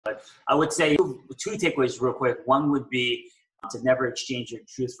But I would say two takeaways real quick. One would be to never exchange your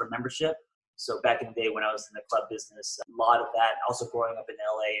truth for membership. So back in the day when I was in the club business, a lot of that, also growing up in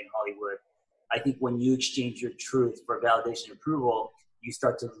LA and Hollywood, I think when you exchange your truth for validation and approval, you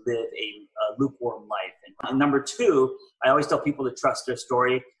start to live a lukewarm life. And number two, I always tell people to trust their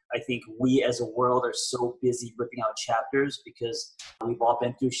story. I think we as a world are so busy ripping out chapters because we've all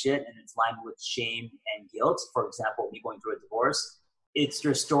been through shit and it's lined with shame and guilt. For example, me going through a divorce. It's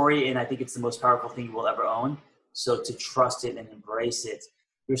your story, and I think it's the most powerful thing you will ever own. So to trust it and embrace it.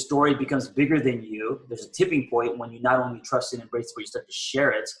 Your story becomes bigger than you. There's a tipping point when you not only trust and embrace it, but you start to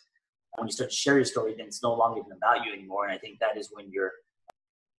share it. When you start to share your story, then it's no longer even about you anymore. And I think that is when you're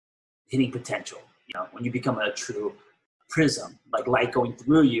hitting potential. You know, when you become a true prism, like light going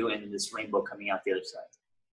through you and this rainbow coming out the other side.